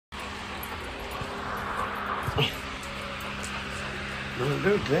Don't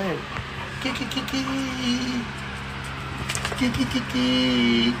do that. Kiki kiki. Kiki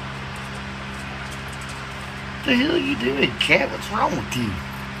kiki. What the hell are you doing, cat? What's wrong with you?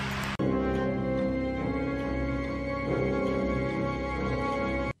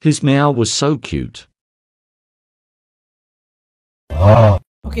 His meow was so cute.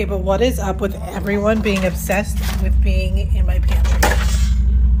 Okay, but what is up with everyone being obsessed with being in my pantry?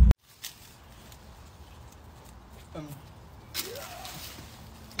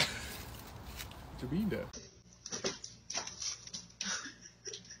 Sabine.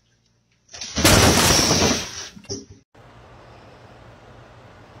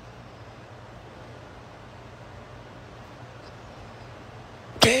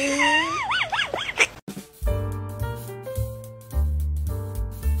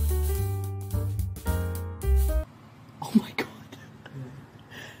 Oh my god.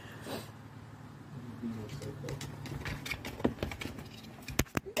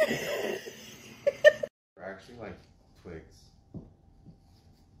 They're actually like twigs.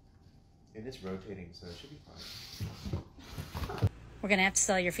 And it's rotating, so it should be fine. We're gonna have to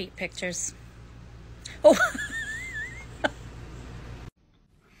sell your feet pictures. Oh!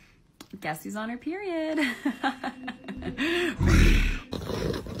 Guess who's on her period?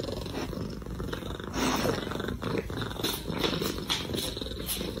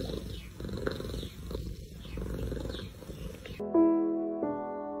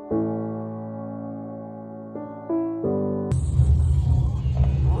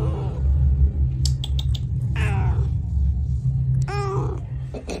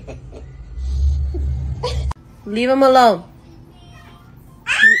 Leave him alone.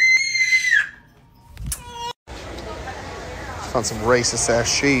 Found some racist ass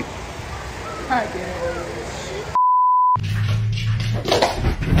sheep.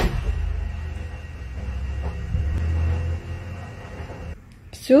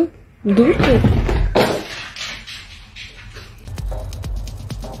 Все, дурки.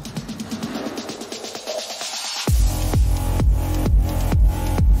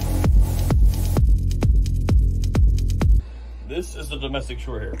 This is the domestic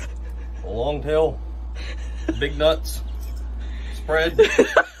short hair. A long tail, big nuts, spread,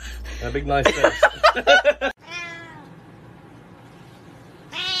 and a big nice face.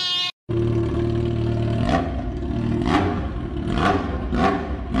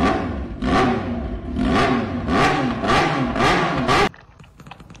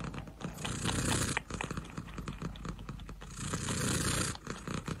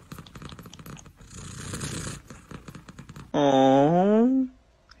 Aww,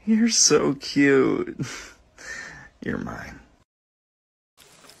 you're so cute. You're mine.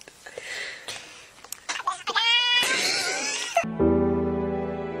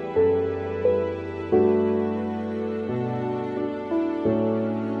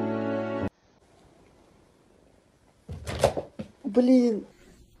 Блин.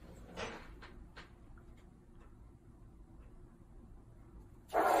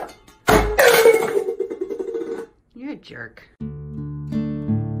 You're a jerk.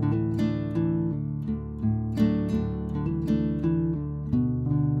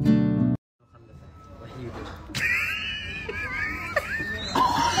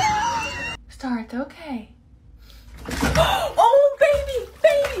 Start, okay. Oh, baby,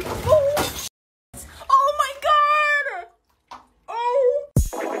 baby, oh, oh my God, oh.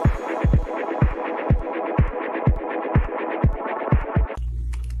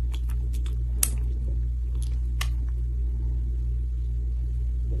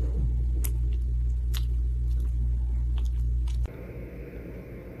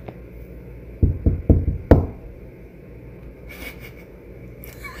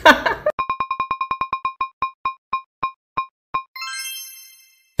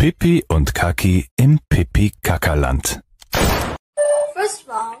 Pipi und Kaki im Pipi-Kackerland. First of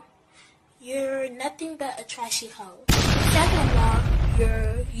all, you're nothing but a trashy hoe. Second of all,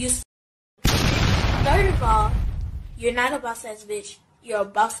 you're useless. Third of all, you're not a boss ass bitch. You're a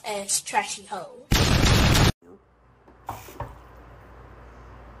boss ass trashy hoe.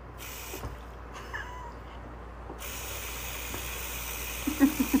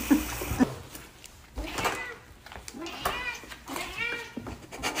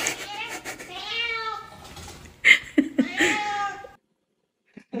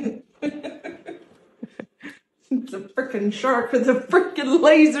 It's a freaking shark with a freaking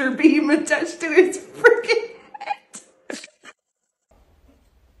laser beam attached to its freaking head.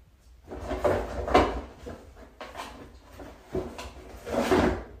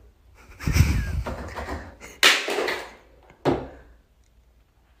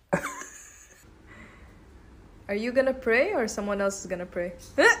 Are you gonna pray or someone else is gonna pray?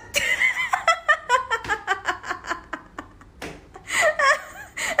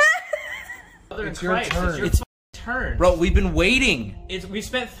 It's your turn. It's turn. Bro, we've been waiting. We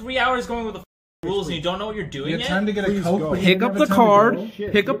spent 3 hours going with the rules and you don't know what you're doing yet? time to get a Coke. Pick up the card.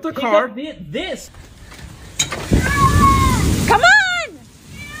 Pick up the card. This. Come on!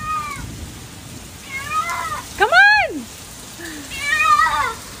 Come on!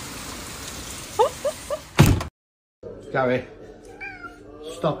 Gary,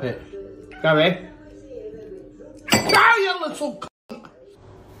 stop it. Gary. Now you little c***.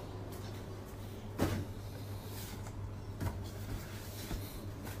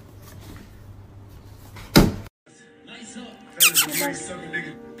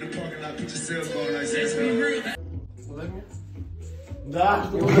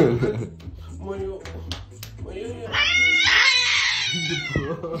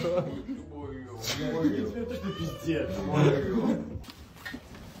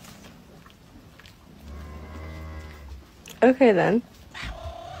 Okay then.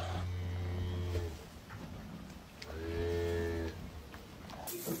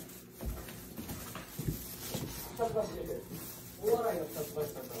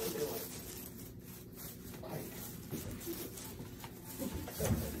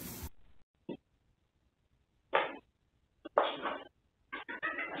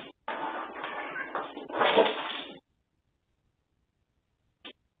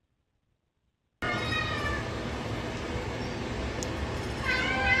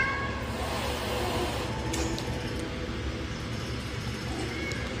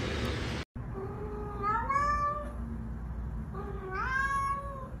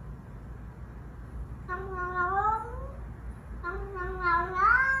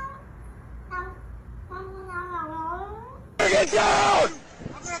 Get down!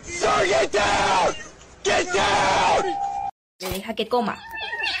 Sir, get down! Get down! Le deja que coma.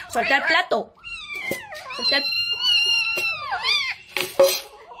 Suelta el plato. Suelta el...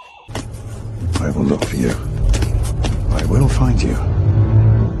 I will look for you. I will find you.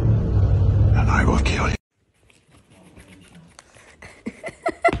 And I will kill you.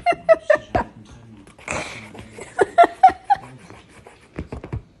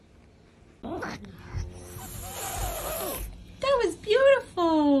 That was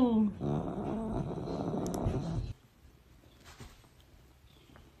beautiful.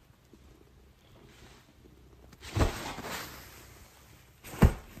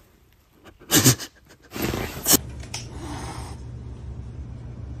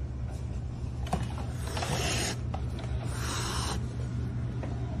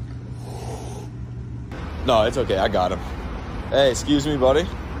 No, it's okay. I got him. Hey, excuse me, buddy.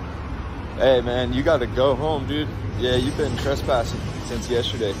 Hey, man, you got to go home, dude. Yeah, you've been trespassing since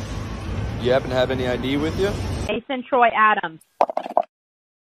yesterday. Do you happen to have any ID with you? Jason Troy Adams.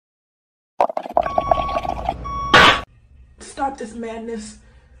 Stop this madness.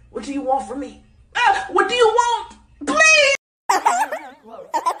 What do you want from me? What do you want? Please!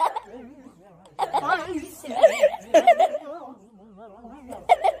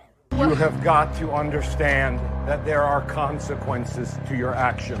 You have got to understand that there are consequences to your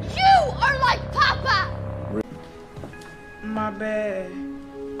actions. You are like Papa! My bad.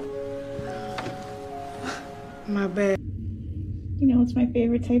 My bad. You know what's my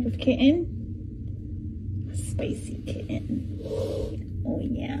favorite type of kitten? A spicy kitten. Oh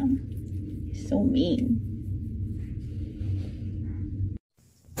yeah. So mean.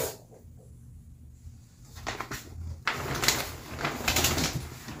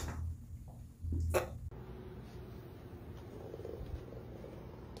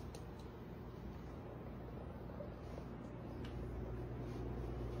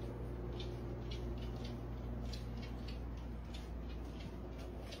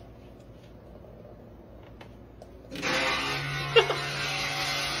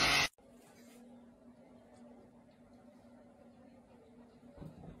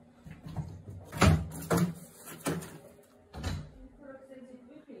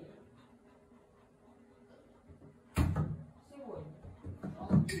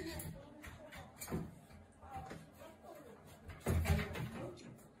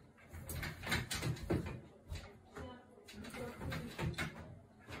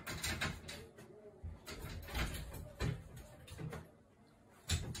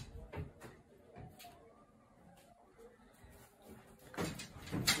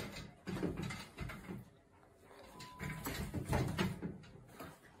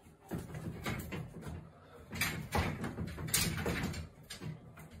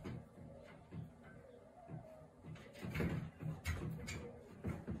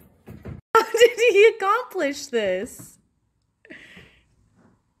 he accomplish this?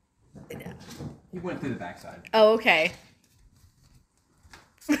 He went through the backside. Oh, okay.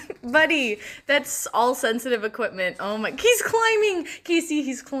 Buddy, that's all sensitive equipment. Oh my, he's climbing! Casey,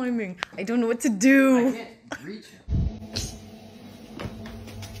 he's climbing. I don't know what to do. I can't reach him.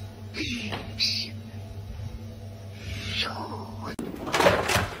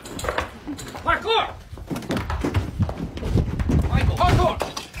 Parkour! Michael, parkour!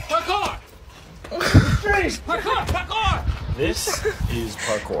 Parkour! Parkour! Parkour! This is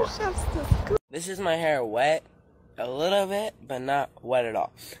parkour. This is my hair wet a little bit, but not wet at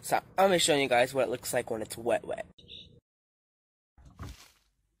all. So I'm gonna show you guys what it looks like when it's wet.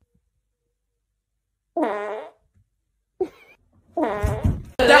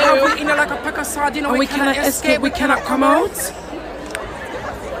 That have we in like a pack of sardines and we cannot escape, we cannot come out.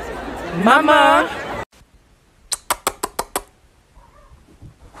 Mama!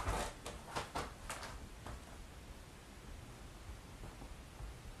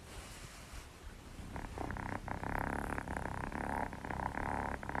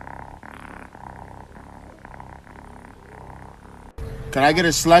 Can I get a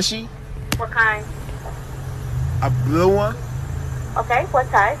slushie? What kind? A blue one? Okay, what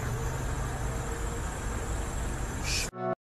size?